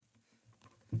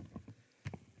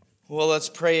Well, let's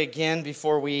pray again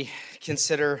before we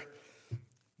consider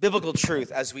biblical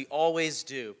truth, as we always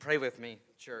do. Pray with me,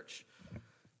 church.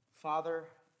 Father,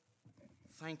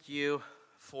 thank you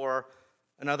for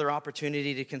another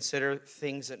opportunity to consider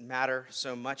things that matter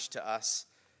so much to us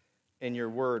in your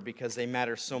word, because they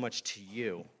matter so much to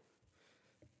you.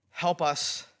 Help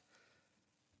us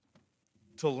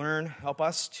to learn. Help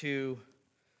us to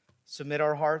submit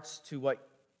our hearts to what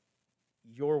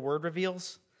your word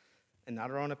reveals, and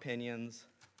not our own opinions,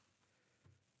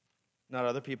 not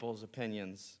other people's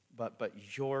opinions, but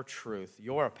your truth,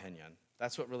 your opinion.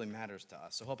 That's what really matters to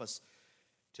us. So help us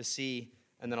to see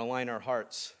and then align our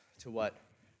hearts to what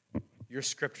your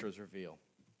scriptures reveal.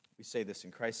 We say this in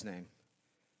Christ's name.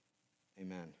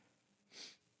 Amen.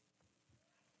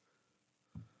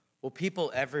 Well,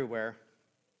 people everywhere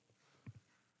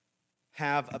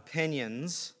have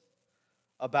opinions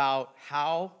about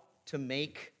how to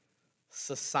make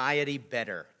society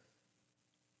better.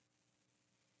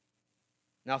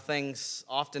 Now, things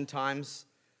oftentimes,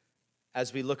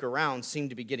 as we look around, seem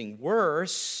to be getting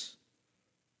worse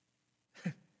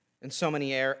in so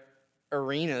many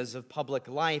arenas of public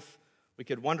life. We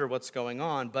could wonder what's going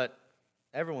on, but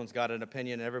everyone's got an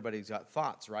opinion, everybody's got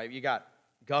thoughts, right? You got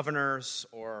governors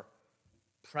or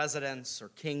presidents or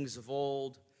kings of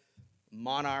old,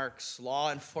 monarchs,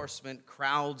 law enforcement,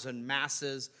 crowds and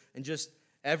masses, and just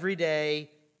everyday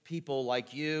people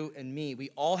like you and me. We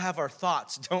all have our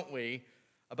thoughts, don't we,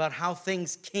 about how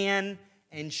things can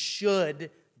and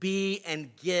should be and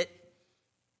get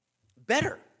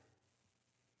better.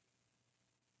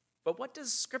 But what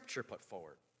does Scripture put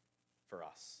forward for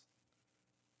us?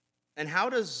 And how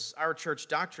does our church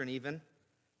doctrine even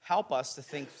help us to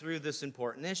think through this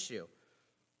important issue?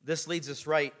 This leads us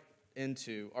right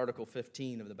into Article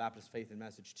 15 of the Baptist Faith and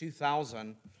Message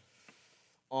 2000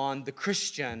 on the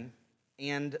Christian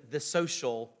and the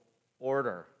social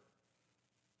order.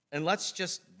 And let's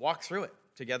just walk through it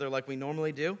together like we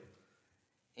normally do.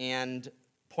 And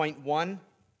point 1,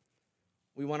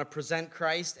 we want to present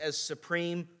Christ as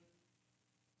supreme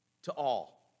to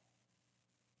all.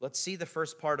 Let's see the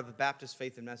first part of the Baptist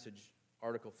Faith and Message,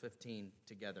 Article 15,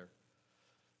 together.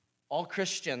 All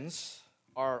Christians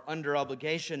are under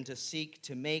obligation to seek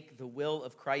to make the will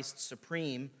of Christ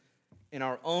supreme in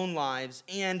our own lives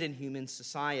and in human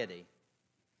society.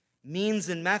 Means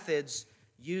and methods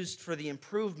used for the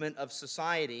improvement of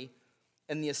society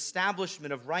and the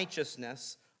establishment of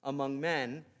righteousness among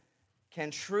men can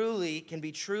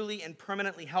be truly and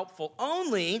permanently helpful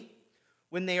only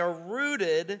when they are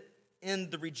rooted in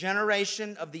the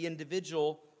regeneration of the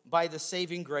individual by the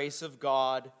saving grace of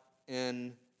God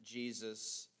in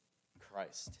Jesus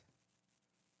Christ.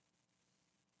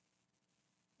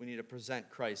 We need to present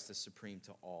Christ as supreme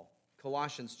to all.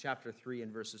 Colossians chapter 3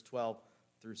 and verses 12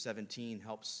 through 17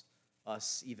 helps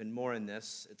us even more in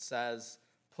this. It says,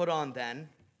 "Put on then,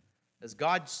 as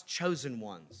God's chosen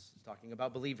ones," he's talking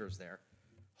about believers there,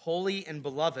 "holy and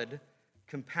beloved,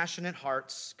 compassionate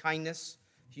hearts, kindness,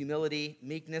 humility,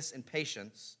 meekness, and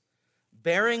patience,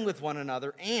 bearing with one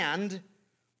another, and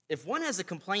if one has a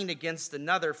complaint against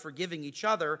another, forgiving each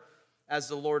other as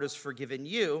the Lord has forgiven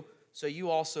you, so you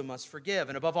also must forgive.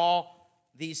 And above all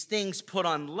these things, put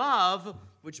on love,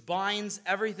 which binds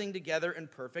everything together in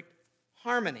perfect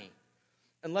harmony.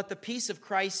 And let the peace of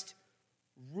Christ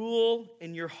rule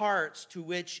in your hearts, to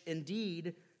which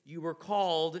indeed you were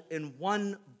called in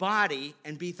one body,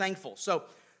 and be thankful." So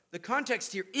the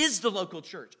context here is the local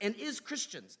church and is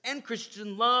Christians and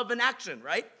Christian love and action,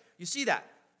 right? You see that.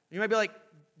 You might be like,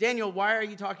 "Daniel, why are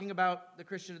you talking about the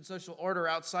Christian and social order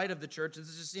outside of the church?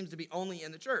 This just seems to be only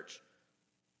in the church."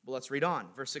 Well, let's read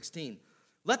on. Verse 16.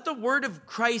 "Let the word of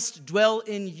Christ dwell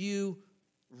in you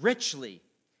richly,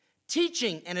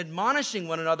 teaching and admonishing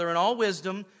one another in all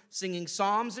wisdom, singing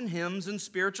psalms and hymns and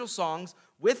spiritual songs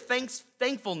with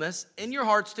thankfulness in your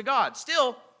hearts to God."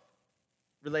 Still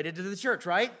related to the church,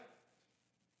 right?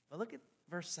 But look at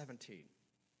verse 17.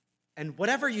 "And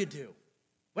whatever you do,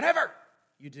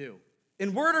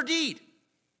 in word or deed,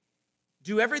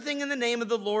 do everything in the name of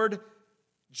the Lord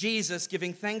Jesus,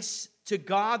 giving thanks to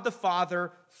God the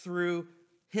Father through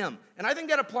him." And I think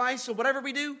that applies to whatever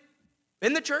we do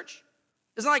in the church.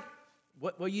 It's not like,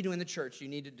 what you do in the church, you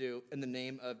need to do in the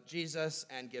name of Jesus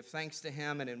and give thanks to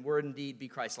him and in word and deed be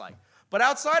Christ-like. But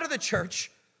outside of the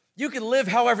church, you can live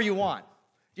however you want.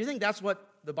 Do you think that's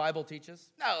what the Bible teaches?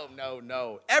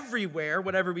 No. Everywhere,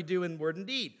 whatever we do in word and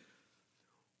deed.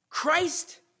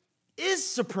 Christ is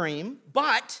supreme,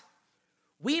 but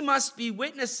we must be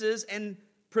witnesses and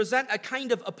present a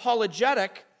kind of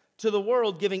apologetic to the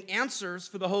world, giving answers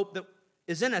for the hope that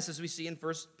is in us, as we see in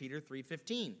 1 Peter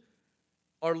 3:15.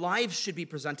 Our lives should be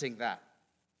presenting that.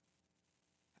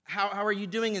 How are you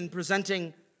doing in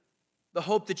presenting the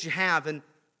hope that you have and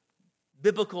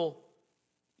biblical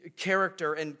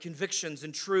character and convictions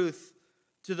and truth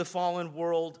to the fallen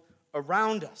world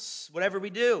around us? Whatever we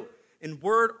do, in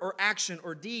word or action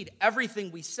or deed,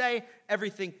 everything we say,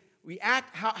 everything we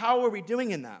act, how are we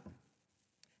doing in that?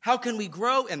 How can we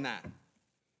grow in that?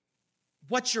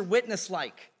 What's your witness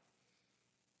like?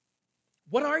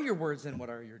 What are your words and what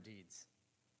are your deeds?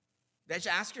 That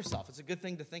you ask yourself. It's a good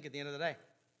thing to think at the end of the day,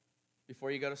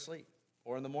 before you go to sleep,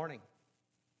 or in the morning,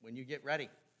 when you get ready.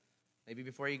 Maybe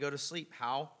before you go to sleep,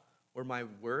 how were my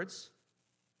words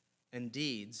and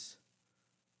deeds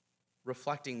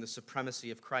reflecting the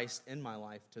supremacy of Christ in my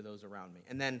life to those around me?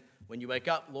 And then when you wake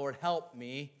up, Lord, help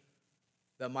me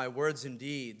that my words and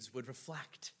deeds would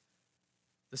reflect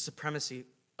the supremacy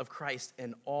of Christ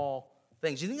in all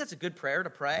things. Do you think that's a good prayer to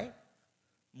pray?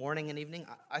 Morning and evening?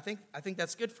 I think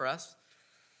that's good for us.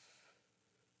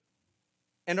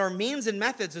 And our means and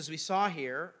methods, as we saw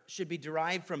here, should be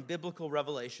derived from biblical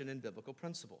revelation and biblical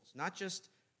principles. Not just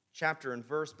chapter and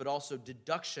verse, but also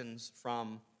deductions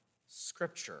from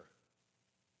Scripture.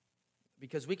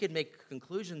 Because we could make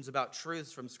conclusions about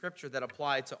truths from Scripture that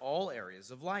apply to all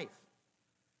areas of life.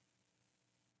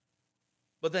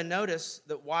 But then notice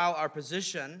that while our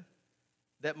position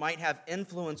that might have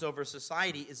influence over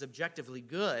society is objectively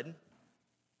good,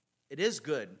 it is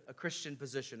good, a Christian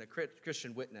position, a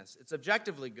Christian witness. It's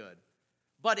objectively good.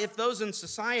 But if those in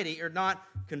society are not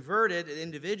converted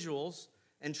individuals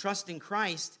and trusting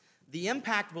Christ, the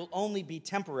impact will only be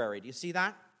temporary. Do you see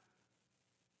that?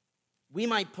 We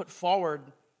might put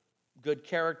forward good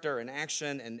character and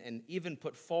action and even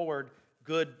put forward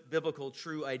good biblical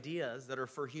true ideas that are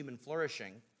for human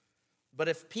flourishing. But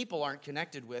if people aren't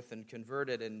connected with and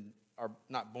converted and are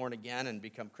not born again and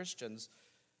become Christians,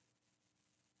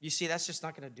 you see, that's just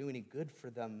not going to do any good for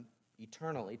them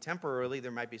eternally. Temporarily,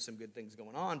 there might be some good things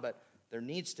going on, but there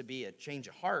needs to be a change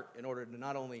of heart in order to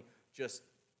not only just,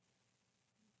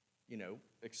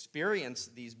 experience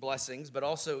these blessings, but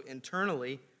also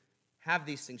internally have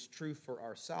these things true for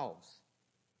ourselves.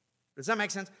 Does that make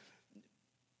sense?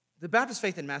 The Baptist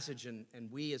Faith and Message, and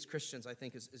we as Christians, I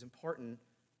think, is important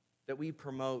that we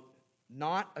promote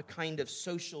not a kind of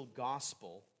social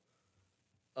gospel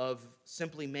of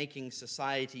simply making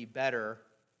society better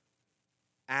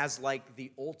as like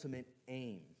the ultimate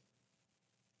aim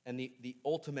and the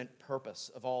ultimate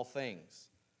purpose of all things.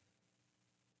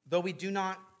 Though we do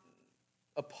not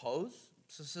oppose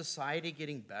society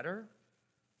getting better,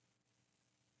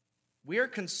 we are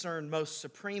concerned most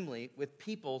supremely with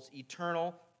people's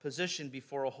eternal position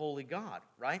before a holy God,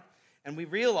 right? And we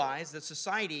realize that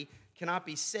society cannot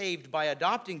be saved by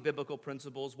adopting biblical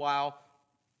principles while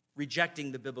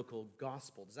rejecting the biblical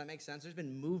gospel. Does that make sense? There's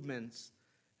been movements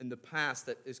in the past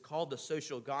that is called the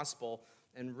social gospel,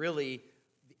 and really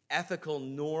the ethical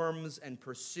norms and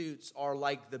pursuits are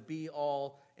like the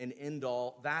be-all and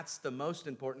end-all. That's the most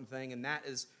important thing, and that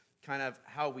is kind of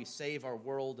how we save our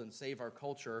world and save our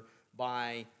culture,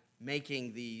 by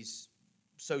making these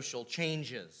social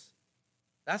changes.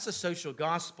 That's the social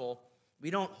gospel. We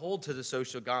don't hold to the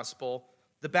social gospel.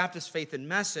 The Baptist Faith and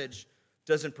Message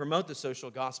doesn't promote the social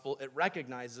gospel. It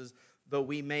recognizes, though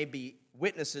we may be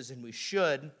witnesses and we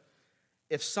should,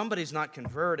 if somebody's not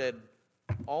converted,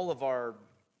 all of our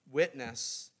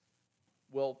witness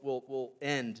will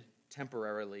end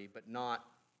temporarily, but not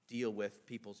deal with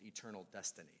people's eternal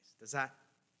destinies. Is that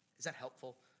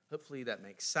helpful? Hopefully that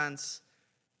makes sense.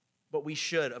 But we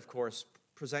should, of course,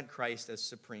 present Christ as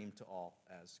supreme to all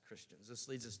as Christians. This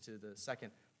leads us to the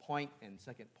second point and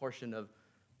second portion of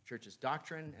church's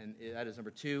doctrine, and that is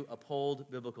number 2, uphold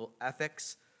biblical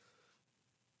ethics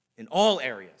in all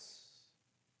areas.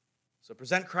 So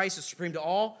present Christ as supreme to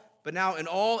all, but now in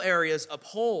all areas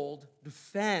uphold,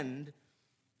 defend,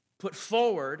 put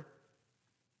forward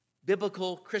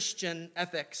biblical Christian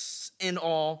ethics in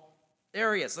all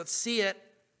areas. Let's see it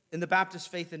in the Baptist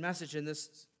Faith and Message in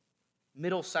this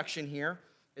middle section here.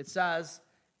 It says,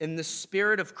 in the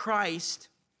spirit of Christ,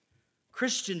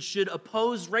 Christians should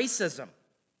oppose racism,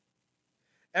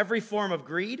 every form of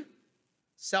greed,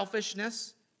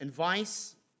 selfishness, and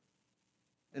vice,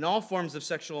 and all forms of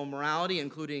sexual immorality,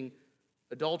 including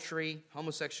adultery,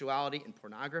 homosexuality, and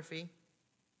pornography.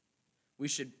 We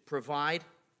should provide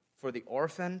for the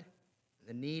orphaned,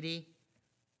 the needy,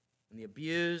 and the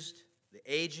abused, the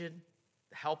aged,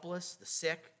 the helpless, the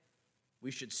sick.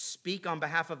 We should speak on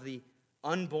behalf of the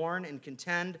unborn and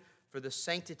contend for the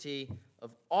sanctity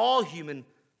of all human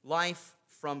life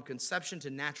from conception to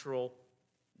natural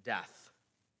death.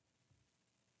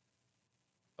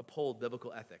 Uphold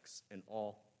biblical ethics in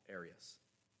all areas.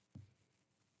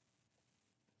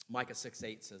 Micah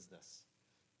 6:8 says this.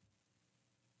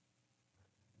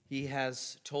 He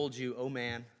has told you, O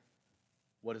man,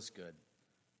 what is good.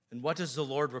 And what does the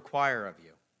Lord require of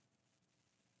you?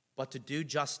 But to do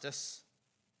justice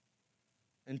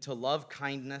and to love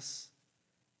kindness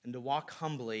and to walk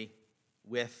humbly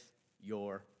with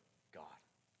your God.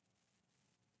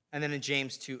 And then in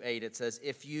James 2:8 it says,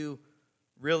 if you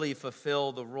really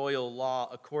fulfill the royal law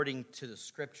according to the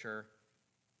scripture,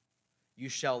 you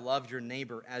shall love your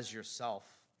neighbor as yourself.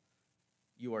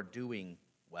 You are doing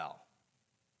well.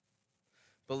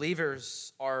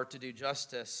 Believers are to do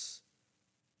justice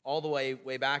all the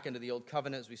way back into the Old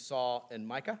Covenant, as we saw in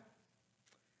Micah,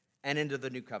 and into the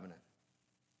New Covenant.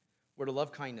 We're to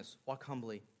love kindness, walk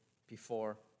humbly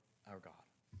before our God.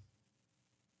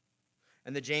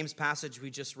 And the James passage we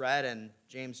just read in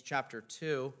James chapter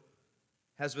 2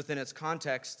 has within its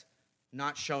context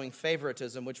not showing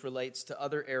favoritism, which relates to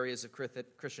other areas of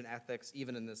Christian ethics,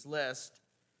 even in this list,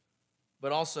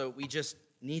 but also we just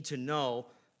need to know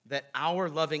that our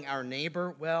loving our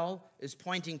neighbor well is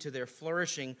pointing to their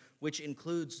flourishing, which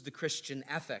includes the Christian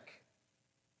ethic.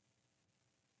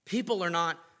 People are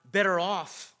not better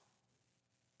off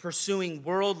pursuing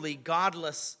worldly,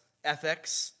 godless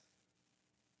ethics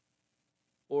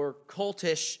or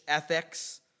cultish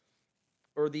ethics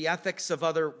or the ethics of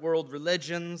other world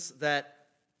religions that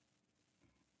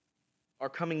are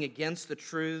coming against the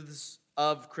truths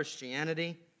of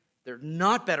Christianity. They're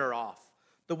not better off.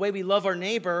 The way we love our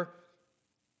neighbor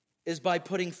is by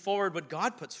putting forward what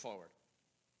God puts forward.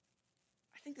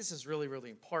 I think this is really, really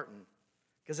important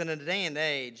because in a day and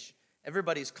age,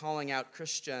 everybody's calling out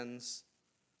Christians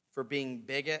for being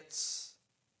bigots,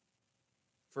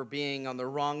 for being on the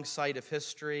wrong side of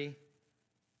history.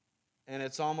 And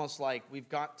it's almost like we've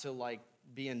got to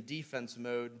be in defense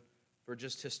mode for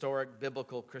just historic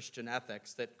biblical Christian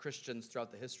ethics that Christians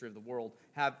throughout the history of the world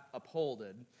have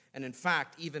upholded. And in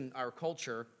fact, even our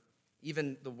culture,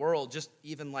 even the world, just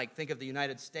even think of the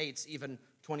United States, even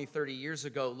 20, 30 years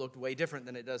ago looked way different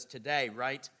than it does today,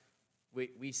 right?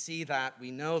 We see that,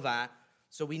 we know that.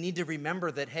 So we need to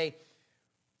remember that, hey,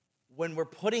 when we're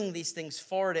putting these things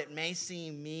forward, it may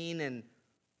seem mean and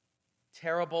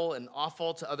terrible and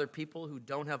awful to other people who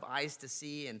don't have eyes to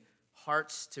see and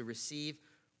hearts to receive.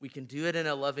 We can do it in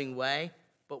a loving way,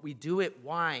 but we do it,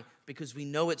 why? Because we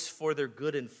know it's for their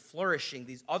good and flourishing.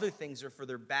 These other things are for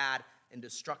their bad and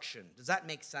destruction. Does that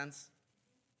make sense?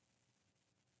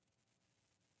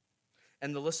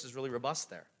 And the list is really robust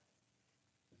there.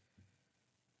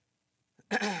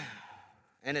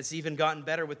 And it's even gotten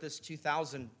better with this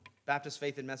 2000 Baptist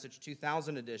Faith and Message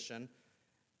 2000 edition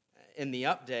in the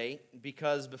update,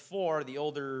 because before, the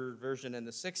older version in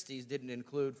the 60s didn't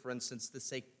include, for instance, the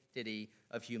sanctity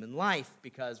of human life,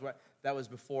 because that was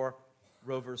before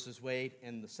Roe versus Wade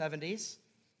in the 70s,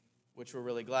 which we're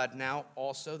really glad now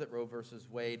also that Roe versus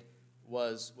Wade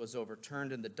was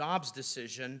overturned in the Dobbs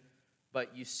decision.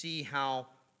 But you see how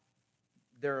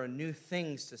there are new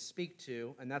things to speak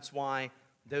to, and that's why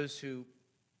those who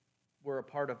were a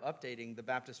part of updating the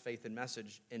Baptist Faith and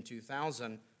Message in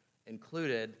 2000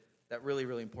 included that really,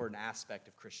 really important aspect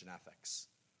of Christian ethics.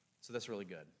 So that's really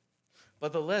good.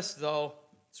 But the list, though,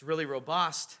 it's really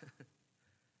robust.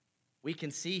 We can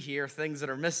see here things that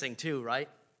are missing too, right?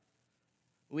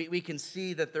 We can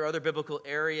see that there are other biblical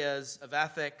areas of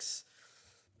ethics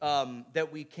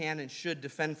that we can and should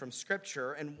defend from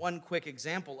Scripture. And one quick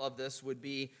example of this would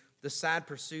be the sad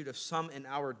pursuit of some in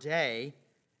our day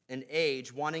and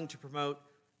age wanting to promote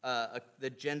the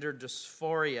gender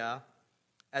dysphoria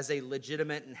as a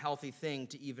legitimate and healthy thing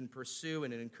to even pursue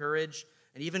and encourage,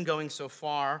 and even going so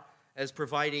far as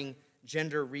providing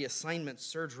gender reassignment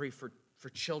surgery for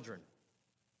children.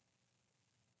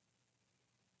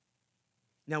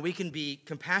 Now, we can be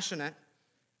compassionate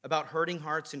about hurting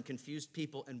hearts and confused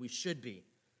people, and we should be.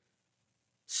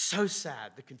 So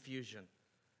sad, the confusion.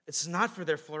 It's not for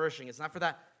their flourishing. It's not for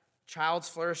that child's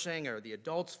flourishing or the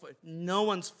adult's. No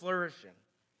one's flourishing.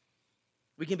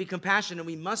 We can be compassionate, and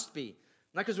we must be.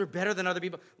 Not because we're better than other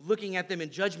people, looking at them in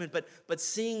judgment, but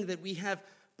seeing that we have,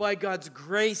 by God's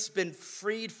grace, been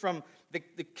freed from the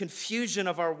confusion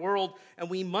of our world, and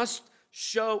we must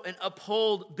show and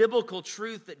uphold biblical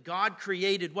truth that God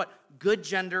created what? Good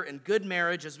gender and good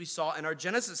marriage, as we saw in our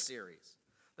Genesis series.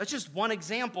 That's just one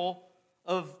example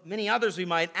of many others we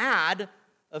might add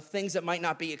of things that might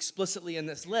not be explicitly in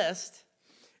this list.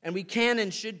 And we can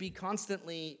and should be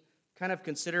constantly kind of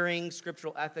considering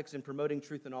scriptural ethics and promoting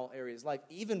truth in all areas of life,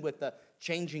 even with the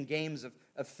changing games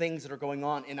of things that are going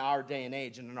on in our day and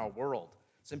age and in our world.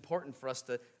 It's important for us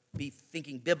to be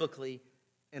thinking biblically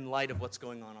in light of what's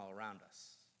going on all around us.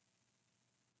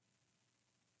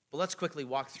 But let's quickly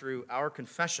walk through our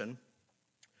confession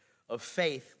of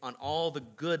faith on all the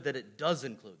good that it does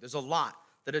include. There's a lot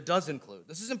that it does include.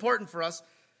 This is important for us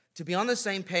to be on the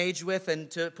same page with and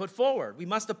to put forward. We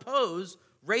must oppose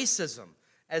racism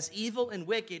as evil and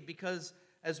wicked because,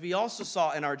 as we also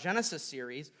saw in our Genesis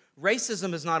series,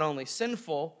 racism is not only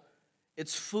sinful,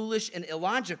 it's foolish and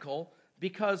illogical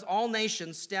because all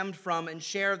nations stemmed from and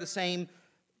share the same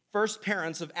first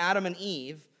parents of Adam and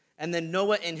Eve, and then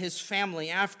Noah and his family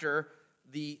after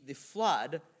the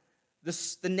flood.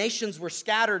 The nations were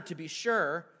scattered, to be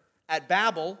sure, at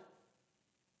Babel,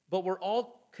 but we're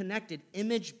all connected,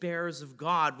 image bearers of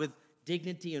God with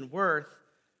dignity and worth,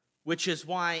 which is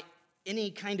why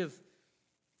any kind of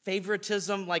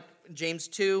favoritism, like James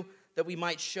 2, that we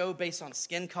might show based on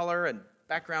skin color and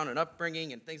background and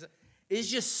upbringing and things, is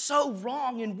just so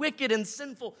wrong and wicked and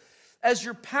sinful. As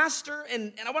your pastor,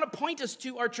 and I want to point us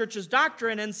to our church's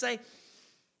doctrine and say,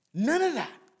 none of that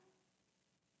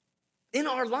in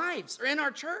our lives or in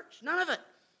our church, none of it.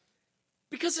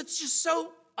 Because it's just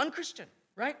so unchristian,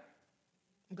 right?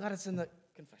 I'm glad it's in the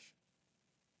confession.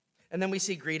 And then we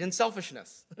see greed and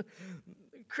selfishness.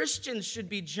 Christians should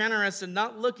be generous and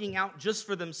not looking out just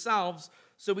for themselves,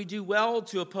 so we do well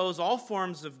to oppose all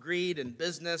forms of greed in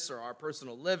business or our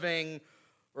personal living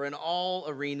or in all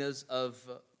arenas of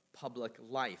public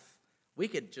life. We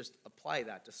could just apply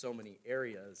that to so many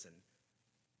areas. And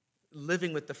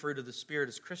living with the fruit of the Spirit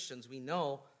as Christians, we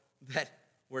know that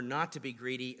we're not to be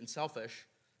greedy and selfish.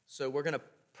 So we're going to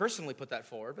personally put that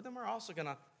forward, but then we're also going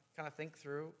to kind of think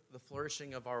through the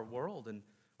flourishing of our world and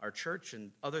our church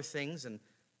and other things and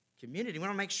community. We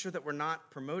want to make sure that we're not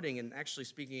promoting and actually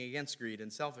speaking against greed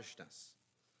and selfishness.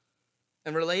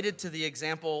 And related to the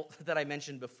example that I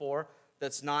mentioned before,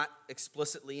 that's not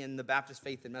explicitly in the Baptist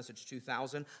Faith and Message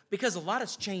 2000, because a lot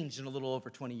has changed in a little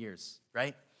over 20 years,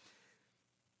 right?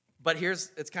 But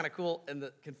it's kind of cool in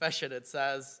the confession. It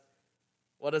says,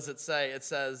 what does it say? It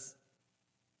says,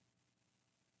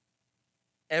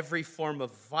 every form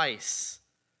of vice.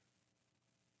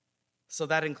 So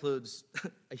that includes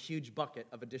a huge bucket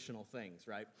of additional things,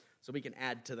 right? So we can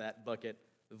add to that bucket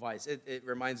the vice. It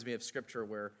reminds me of Scripture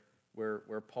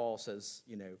where Paul says,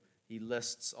 he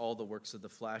lists all the works of the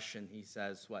flesh, and he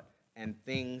says what? And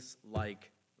things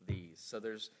like these. So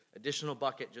there's additional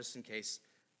bucket just in case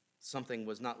something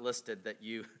was not listed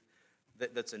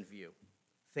that's in view.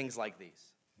 Things like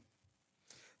these.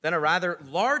 Then a rather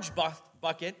large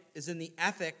bucket is in the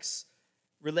ethics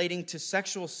relating to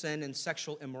sexual sin and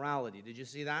sexual immorality. Did you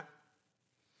see that?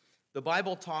 The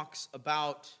Bible talks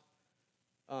about,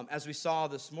 as we saw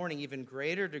this morning, even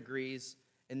greater degrees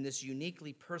in this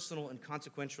uniquely personal and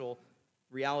consequential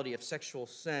reality of sexual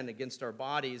sin against our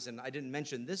bodies. And I didn't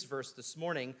mention this verse this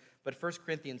morning, but 1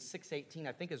 Corinthians 6:18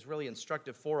 I think is really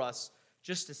instructive for us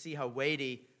just to see how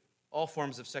weighty all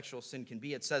forms of sexual sin can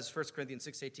be. It says, 1 Corinthians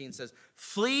 6:18 says,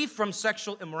 flee from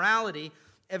sexual immorality.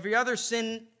 Every other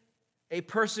sin a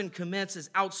person commits is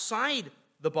outside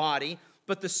the body,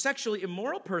 but the sexually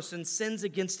immoral person sins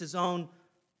against his own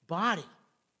body.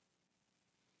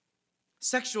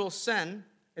 Sexual sin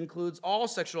includes all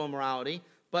sexual immorality,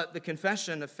 but the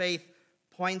confession of faith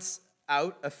points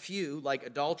out a few, like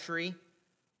adultery,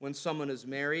 when someone is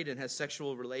married and has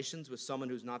sexual relations with someone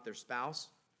who's not their spouse.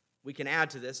 We can add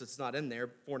to this, it's not in there,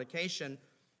 fornication,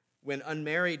 when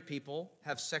unmarried people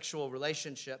have sexual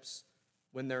relationships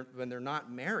when they're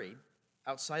not married,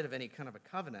 outside of any kind of a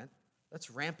covenant. That's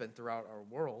rampant throughout our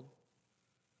world.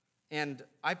 And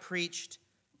I preached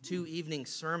 2 evening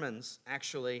sermons,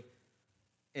 actually,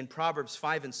 in Proverbs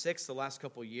 5 and 6 the last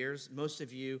couple of years. Most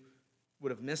of you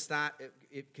would have missed that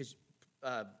because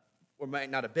or might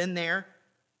not have been there.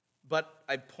 But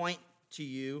I point to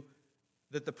you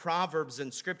that the Proverbs in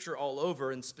Scripture all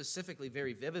over, and specifically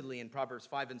very vividly in Proverbs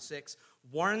 5 and 6,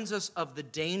 warns us of the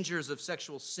dangers of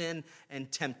sexual sin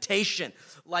and temptation.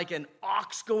 Like an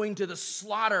ox going to the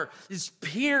slaughter is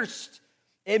pierced.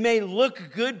 It may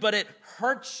look good, but it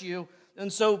hurts you.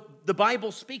 And so the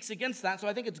Bible speaks against that. So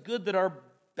I think it's good that our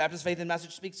Baptist Faith and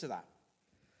Message speaks to that.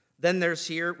 Then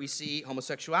we see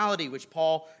homosexuality, which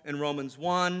Paul in Romans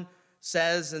 1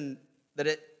 says, and that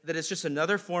it's just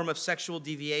another form of sexual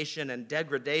deviation and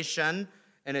degradation,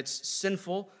 and it's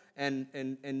sinful and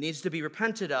needs to be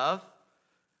repented of.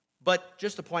 But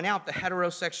just to point out, the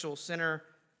heterosexual sinner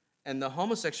and the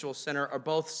homosexual sinner are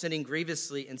both sinning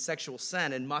grievously in sexual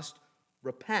sin and must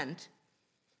repent.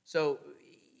 So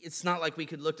it's not like we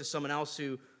could look to someone else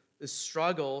who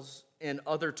struggles in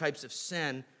other types of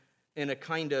sin in a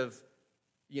kind of,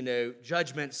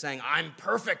 judgment saying, I'm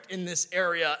perfect in this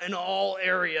area, in all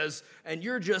areas, and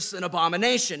you're just an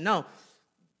abomination. No,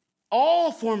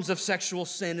 All forms of sexual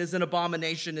sin is an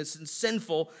abomination, is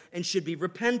sinful, and should be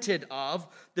repented of.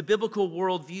 The biblical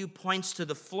worldview points to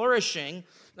the flourishing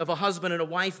of a husband and a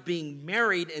wife being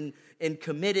married in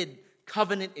committed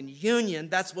covenant and union.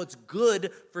 That's what's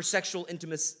good for sexual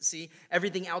intimacy.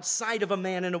 Everything outside of a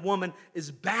man and a woman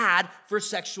is bad for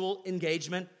sexual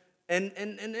engagement. And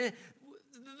the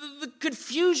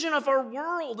confusion of our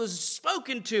world is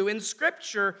spoken to in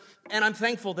Scripture, and I'm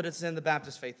thankful that it's in the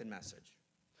Baptist Faith and Message.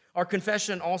 Our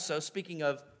confession also, speaking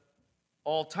of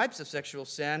all types of sexual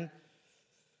sin,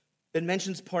 it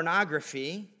mentions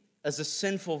pornography as a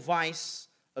sinful vice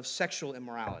of sexual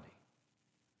immorality.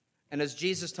 And as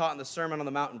Jesus taught in the Sermon on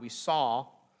the Mount, we saw,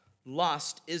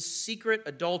 lust is secret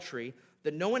adultery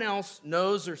that no one else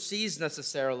knows or sees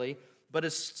necessarily, but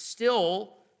is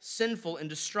still sinful and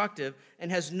destructive and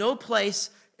has no place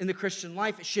in the Christian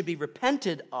life. It should be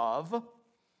repented of.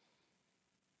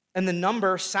 And the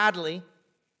number, sadly,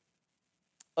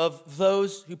 of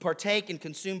those who partake and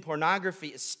consume pornography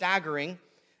is staggering,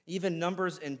 even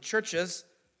numbers in churches.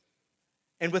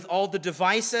 And with all the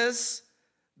devices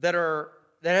that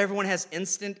everyone has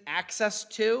instant access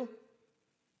to,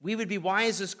 we would be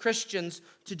wise as Christians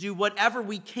to do whatever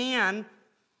we can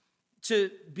to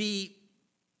be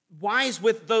wise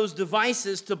with those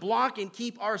devices to block and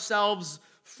keep ourselves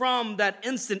from that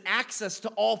instant access to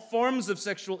all forms of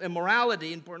sexual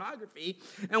immorality and pornography.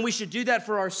 And we should do that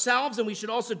for ourselves, and we should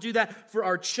also do that for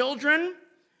our children,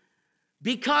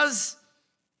 because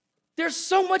there's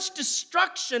so much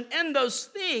destruction in those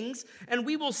things, and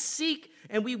we will seek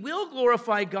and we will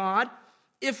glorify God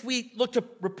if we look to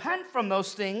repent from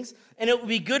those things, and it will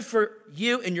be good for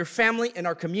you and your family and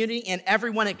our community and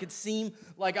everyone. It could seem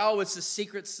like, oh, it's a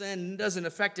secret sin and it doesn't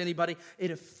affect anybody.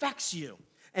 It affects you.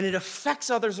 And it affects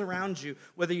others around you,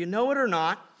 whether you know it or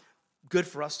not. Good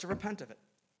for us to repent of it.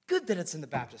 Good that it's in the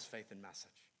Baptist Faith and Message.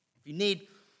 If you need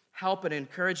help and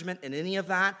encouragement in any of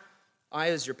that, I,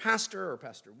 as your pastor or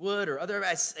Pastor Wood or other,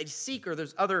 I seek, or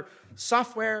there's other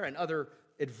software and other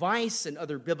advice and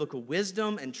other biblical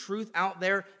wisdom and truth out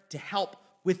there to help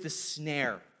with the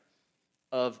snare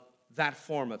of that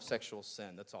form of sexual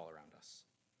sin that's all around us.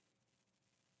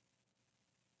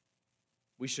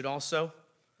 We should also,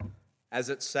 as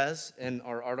it says in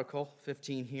our Article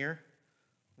 15 here,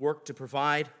 work to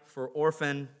provide for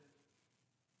orphan,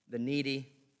 the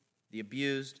needy, the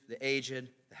abused, the aged,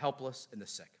 the helpless, and the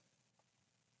sick.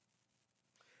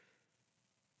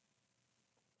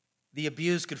 The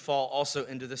abused could fall also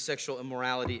into the sexual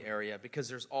immorality area because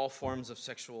there's all forms of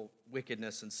sexual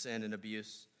wickedness and sin and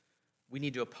abuse. We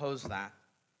need to oppose that.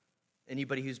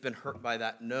 Anybody who's been hurt by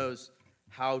that knows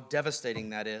how devastating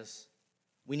that is.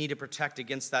 We need to protect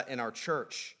against that in our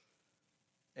church,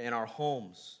 in our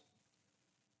homes,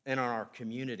 and in our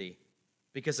community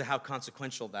because of how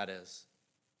consequential that is.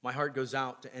 My heart goes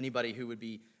out to anybody who would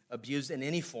be abused in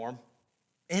any form.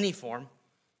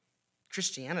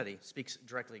 Christianity speaks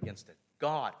directly against it.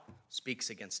 God speaks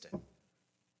against it.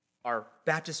 Our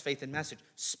Baptist Faith and Message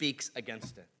speaks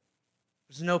against it.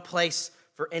 There's no place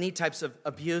for any types of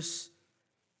abuse.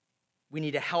 We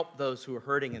need to help those who are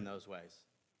hurting in those ways.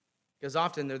 Because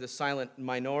often they're the silent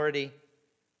minority,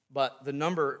 but the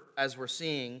number, as we're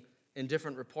seeing in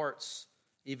different reports,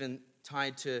 even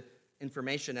tied to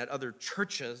information at other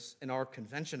churches in our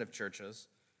convention of churches,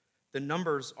 the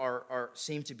numbers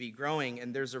seem to be growing,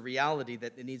 and there's a reality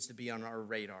that it needs to be on our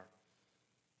radar.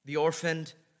 The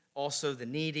orphaned, also the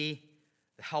needy,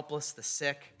 the helpless, the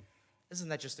sick. Isn't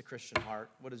that just the Christian heart?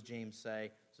 What does James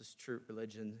say? This is true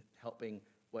religion, helping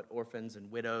orphans and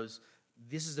widows.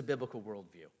 This is a biblical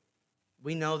worldview.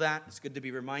 We know that. It's good to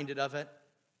be reminded of it.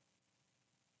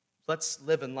 Let's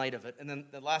live in light of it. And then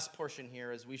the last portion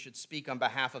here is we should speak on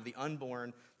behalf of the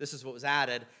unborn. This is what was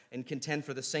added, and contend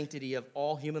for the sanctity of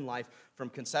all human life from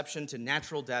conception to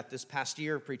natural death. This past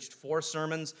year, I preached 4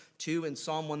 sermons, 2 in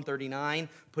Psalm 139,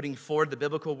 putting forward the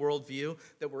biblical worldview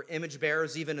that we're image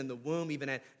bearers even in the womb, even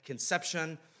at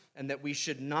conception, and that we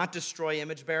should not destroy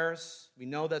image bearers. We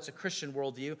know that's a Christian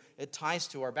worldview. It ties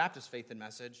to our Baptist Faith and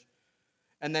Message.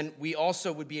 And then we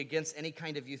also would be against any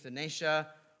kind of euthanasia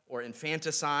or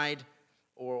infanticide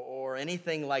or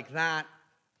anything like that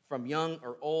from young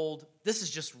or old. This is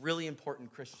just really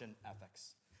important Christian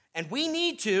ethics. And we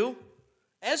need to,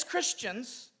 as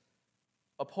Christians,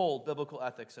 uphold biblical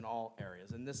ethics in all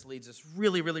areas. And this leads us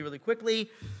really, really, really quickly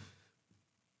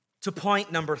to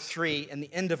point number 3 and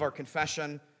the end of our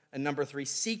confession. And number 3,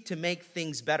 seek to make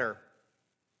things better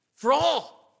for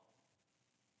all.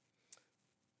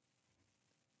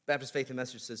 Baptist Faith and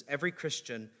Message says every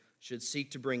Christian should seek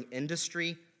to bring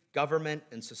industry, government,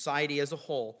 and society as a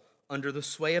whole under the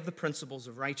sway of the principles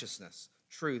of righteousness,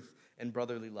 truth, and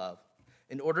brotherly love.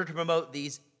 In order to promote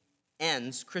these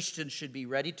ends, Christians should be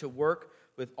ready to work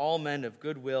with all men of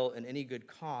good will and any good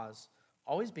cause,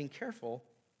 always being careful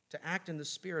to act in the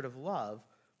spirit of love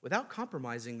without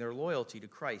compromising their loyalty to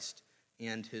Christ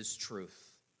and his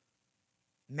truth.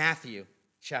 Matthew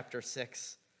chapter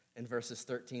 6 and verses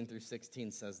 13 through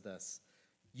 16 says this,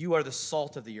 "You are the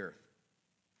salt of the earth,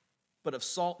 but if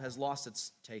salt has lost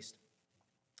its taste,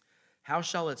 how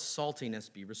shall its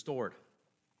saltiness be restored?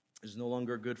 It is no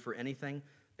longer good for anything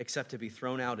except to be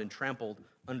thrown out and trampled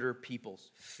under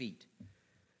people's feet.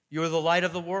 You are the light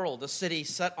of the world. A city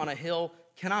set on a hill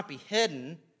cannot be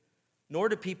hidden, nor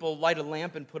do people light a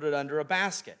lamp and put it under a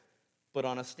basket, but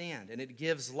on a stand, and it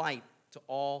gives light to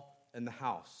all in the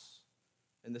house.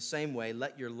 In the same way,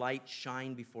 let your light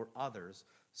shine before others,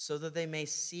 so that they may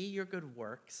see your good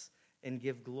works and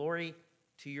give glory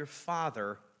to your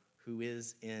Father who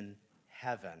is in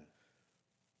heaven."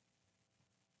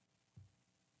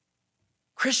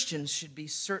 Christians should be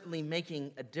certainly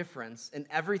making a difference in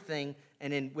everything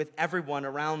and with everyone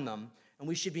around them. And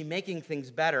we should be making things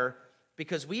better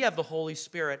because we have the Holy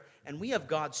Spirit and we have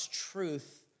God's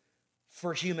truth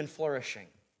for human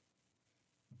flourishing.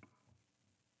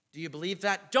 Do you believe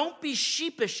that? Don't be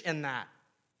sheepish in that.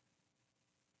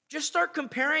 Just start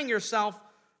comparing yourself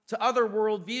to other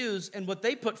worldviews and what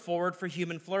they put forward for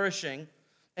human flourishing,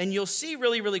 and you'll see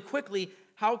really, really quickly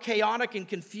how chaotic and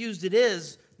confused it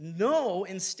is. Know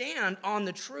and stand on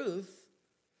the truth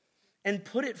and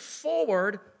put it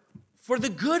forward for the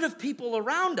good of people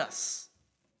around us.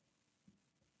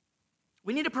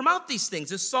 We need to promote these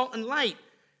things as salt and light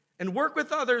and work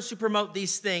with others who promote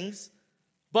these things.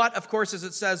 But, of course, as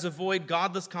it says, avoid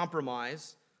godless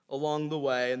compromise along the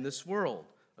way in this world,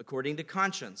 according to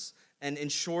conscience, and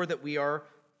ensure that we are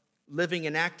living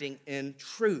and acting in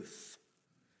truth.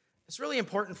 It's really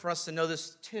important for us to know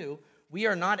this, too. We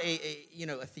are not a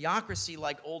theocracy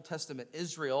like Old Testament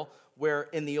Israel, where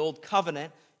in the Old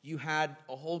Covenant, you had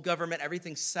a whole government,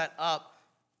 everything set up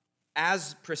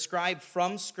as prescribed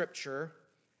from Scripture,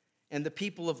 and the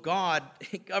people of God,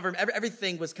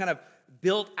 everything was kind of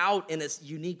built out in a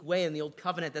unique way in the Old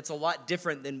Covenant that's a lot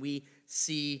different than we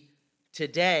see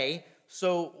today.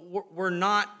 So we're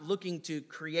not looking to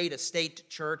create a state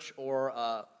church or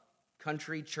a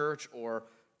country church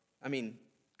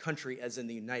country as in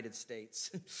the United States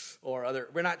or other.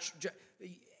 We're not,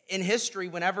 in history,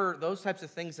 whenever those types of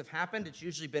things have happened, it's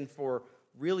usually been for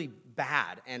really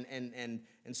bad. And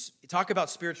talk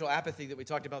about spiritual apathy that we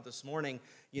talked about this morning.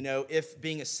 You know, if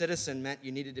being a citizen meant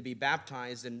you needed to be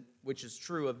baptized, and which is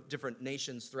true of different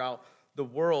nations throughout the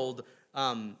world,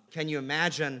 can you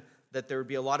imagine that there would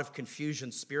be a lot of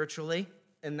confusion spiritually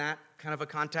in that kind of a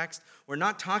context? We're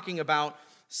not talking about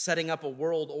setting up a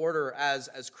world order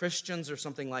as Christians or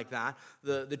something like that.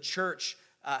 The church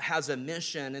has a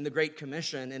mission in the Great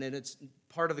Commission, and it's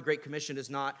part of the Great Commission is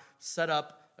not set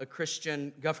up a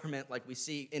Christian government like we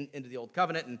see into the Old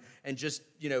Covenant and just,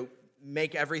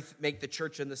 make the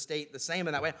church and the state the same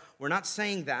in that way. We're not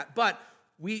saying that, but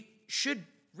we should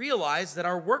realize that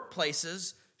our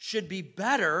workplaces should be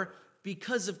better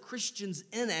because of Christians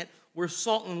in it. We're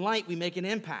salt and light, we make an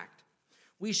impact.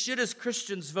 We should, as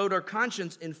Christians, vote our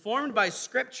conscience informed by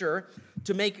Scripture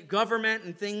to make government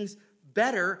and things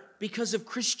better because of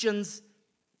Christians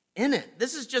in it.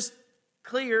 This is just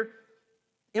clear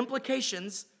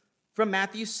implications from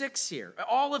Matthew 6 here.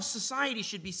 All of society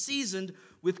should be seasoned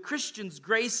with Christians'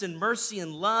 grace and mercy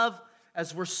and love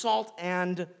as we're salt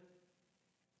and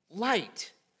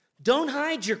light. Don't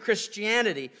hide your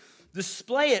Christianity.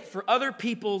 Display it for other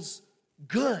people's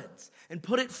goods and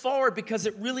put it forward because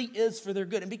it really is for their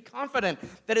good. And be confident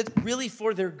that it's really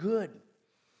for their good.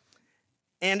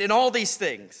 And in all these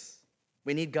things,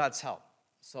 we need God's help.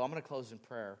 So I'm going to close in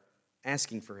prayer,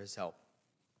 asking for his help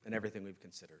in everything we've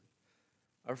considered.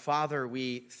 Our Father,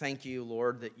 we thank you,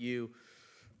 Lord, that you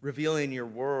reveal in your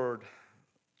word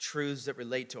truths that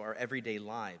relate to our everyday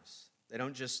lives. They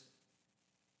don't just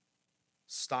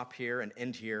stop here and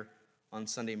end here on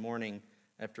Sunday morning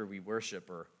after we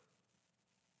worship, or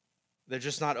they're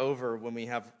just not over when we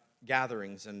have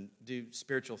gatherings and do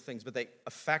spiritual things, but they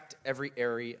affect every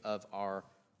area of our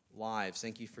lives.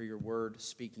 Thank you for your word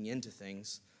speaking into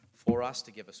things for us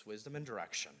to give us wisdom and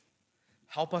direction.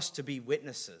 Help us to be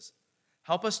witnesses.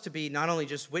 Help us to be not only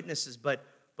just witnesses, but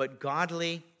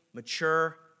godly,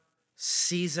 mature,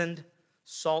 seasoned,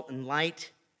 salt and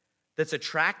light that's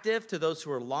attractive to those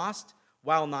who are lost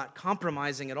while not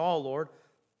compromising at all, Lord.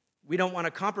 We don't want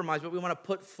to compromise, but we want to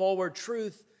put forward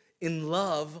truth in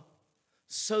love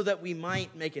so that we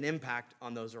might make an impact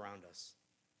on those around us.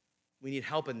 We need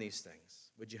help in these things.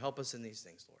 Would you help us in these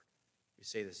things, Lord? We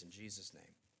say this in Jesus' name.